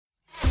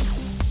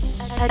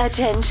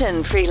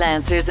Attention,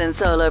 freelancers and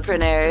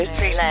solopreneurs.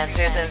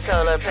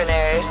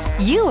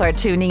 You are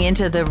tuning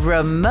into the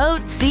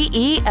Remote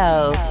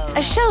CEO,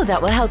 a show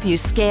that will help you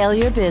scale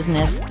your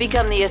business,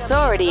 become the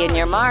authority in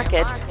your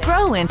market,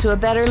 grow into a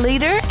better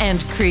leader,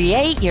 and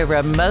create your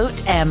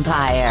remote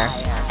empire.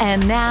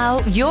 And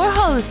now, your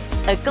host,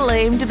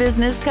 acclaimed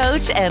business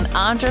coach and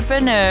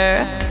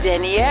entrepreneur,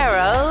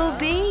 Daniero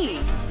B.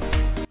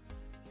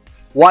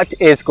 What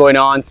is going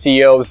on,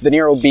 CEOs?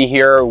 Daniero B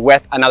here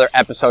with another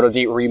episode of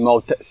the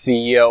Remote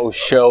CEO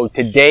Show.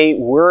 Today,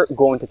 we're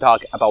going to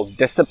talk about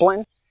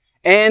discipline,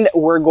 and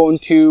we're going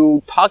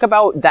to talk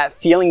about that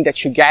feeling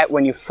that you get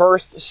when you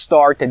first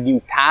start a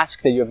new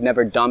task that you've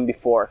never done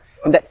before.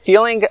 And that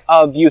feeling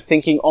of you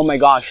thinking, oh my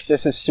gosh,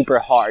 this is super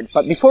hard.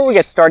 But before we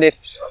get started,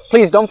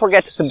 please don't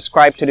forget to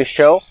subscribe to the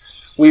show.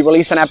 We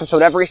release an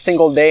episode every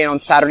single day, and on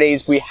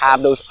Saturdays, we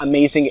have those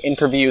amazing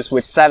interviews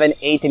with 7,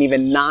 8, and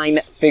even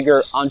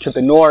 9-figure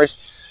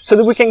entrepreneurs so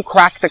that we can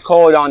crack the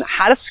code on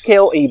how to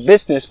scale a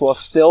business while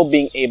still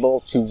being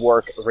able to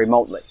work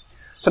remotely.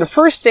 So the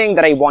first thing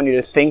that I want you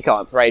to think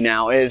of right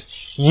now is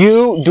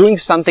you doing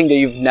something that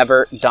you've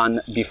never done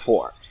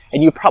before.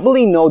 And you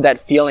probably know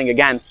that feeling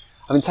again.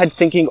 I'm inside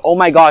thinking, oh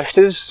my gosh,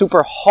 this is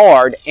super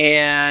hard,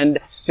 and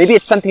maybe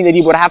it's something that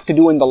you would have to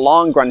do in the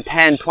long run,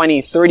 10,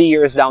 20, 30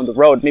 years down the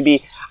road,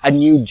 maybe a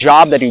new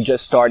job that you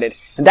just started.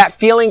 And that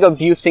feeling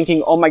of you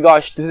thinking, oh my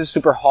gosh, this is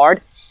super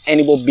hard, and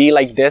it will be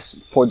like this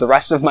for the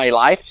rest of my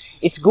life,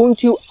 it's going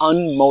to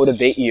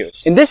unmotivate you.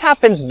 And this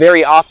happens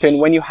very often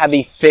when you have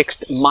a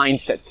fixed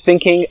mindset,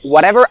 thinking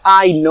whatever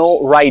I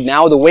know right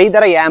now, the way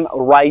that I am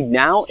right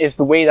now is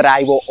the way that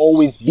I will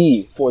always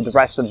be for the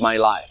rest of my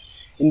life.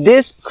 And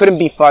this couldn't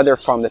be further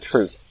from the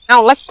truth.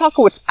 Now, let's talk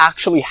about what's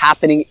actually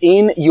happening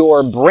in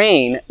your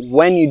brain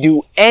when you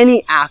do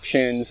any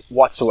actions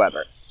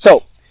whatsoever.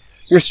 So,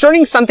 you're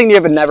starting something you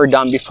have never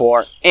done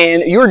before,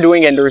 and you're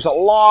doing it, and there's a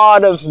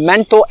lot of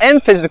mental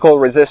and physical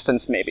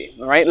resistance maybe,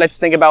 all right? Let's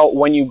think about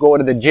when you go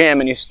to the gym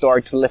and you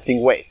start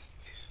lifting weights.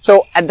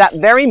 So, at that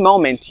very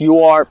moment,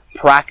 you are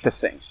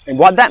practicing. And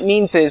what that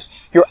means is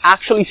you're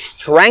actually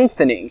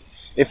strengthening.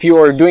 If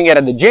you're doing it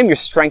at the gym, you're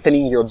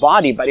strengthening your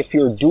body. But if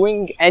you're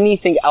doing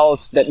anything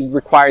else that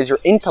requires your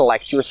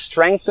intellect, you're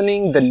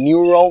strengthening the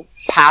neural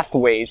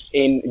pathways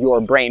in your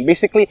brain.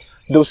 Basically,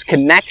 those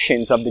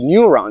connections of the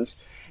neurons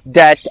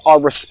that are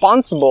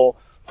responsible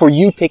for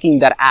you taking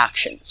that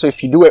action. So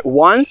if you do it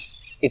once,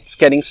 it's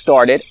getting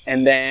started.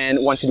 And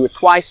then once you do it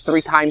twice,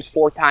 3 times,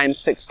 4 times,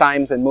 6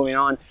 times, and moving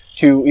on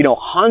to,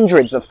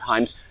 hundreds of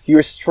times,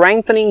 you're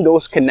strengthening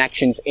those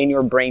connections in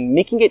your brain,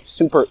 making it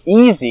super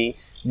easy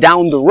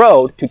down the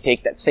road to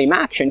take that same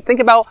action.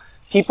 Think about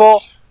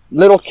people,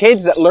 little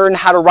kids that learn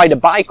how to ride a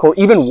bike or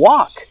even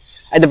walk.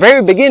 At the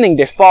very beginning,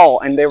 they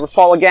fall and they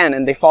fall again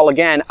and they fall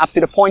again, up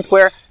to the point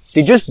where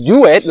they just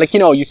do it. Like,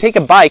 you take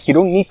a bike, you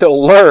don't need to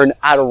learn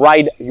how to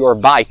ride your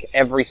bike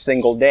every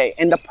single day.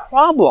 And the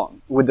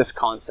problem with this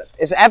concept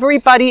is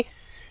everybody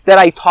that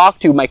I talk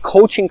to, my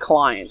coaching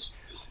clients,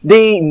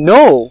 they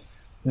know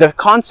the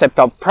concept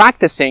of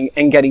practicing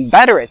and getting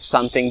better at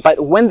something,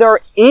 but when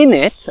they're in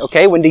it,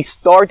 okay, when they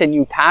start a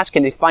new task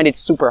and they find it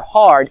super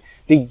hard,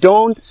 they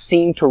don't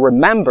seem to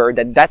remember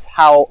that that's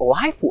how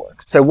life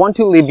works. So I want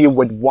to leave you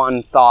with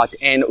one thought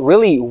and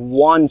really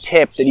one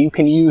tip that you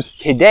can use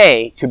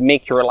today to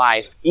make your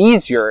life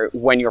easier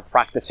when you're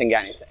practicing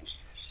anything.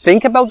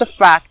 Think about the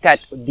fact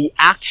that the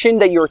action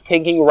that you're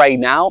taking right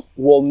now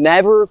will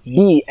never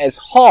be as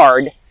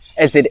hard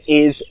as it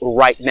is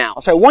right now.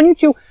 So I want you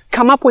to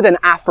come up with an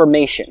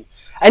affirmation.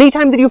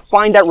 Anytime that you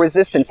find that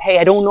resistance, hey,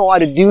 I don't know how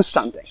to do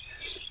something.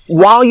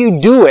 While you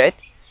do it,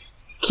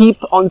 keep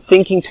on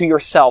thinking to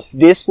yourself,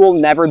 this will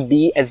never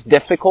be as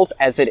difficult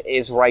as it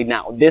is right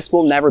now. This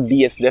will never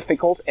be as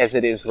difficult as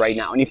it is right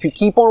now. And if you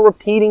keep on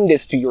repeating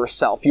this to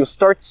yourself, you'll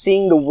start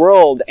seeing the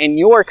world and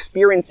your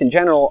experience in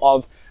general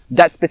of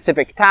that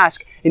specific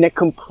task in a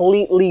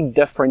completely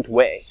different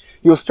way.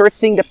 You'll start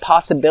seeing the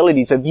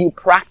possibilities of you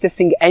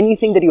practicing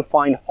anything that you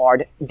find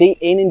hard day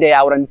in and day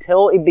out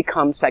until it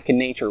becomes second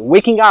nature.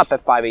 Waking up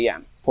at 5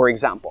 a.m., for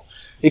example.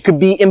 It could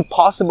be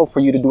impossible for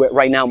you to do it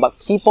right now, but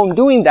keep on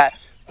doing that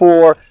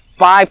for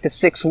 5 to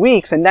 6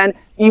 weeks, and then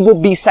it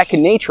will be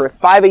second nature. At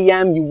 5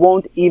 a.m., you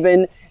won't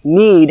even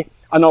need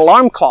an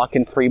alarm clock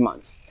in 3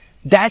 months.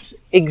 That's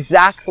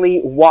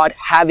exactly what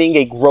having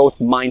a growth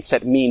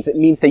mindset means. It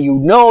means that you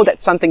know that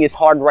something is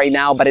hard right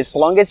now, but as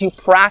long as you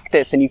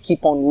practice and you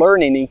keep on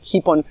learning and you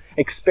keep on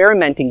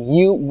experimenting,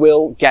 you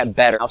will get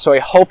better. So I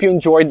hope you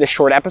enjoyed this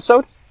short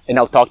episode, and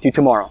I'll talk to you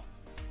tomorrow.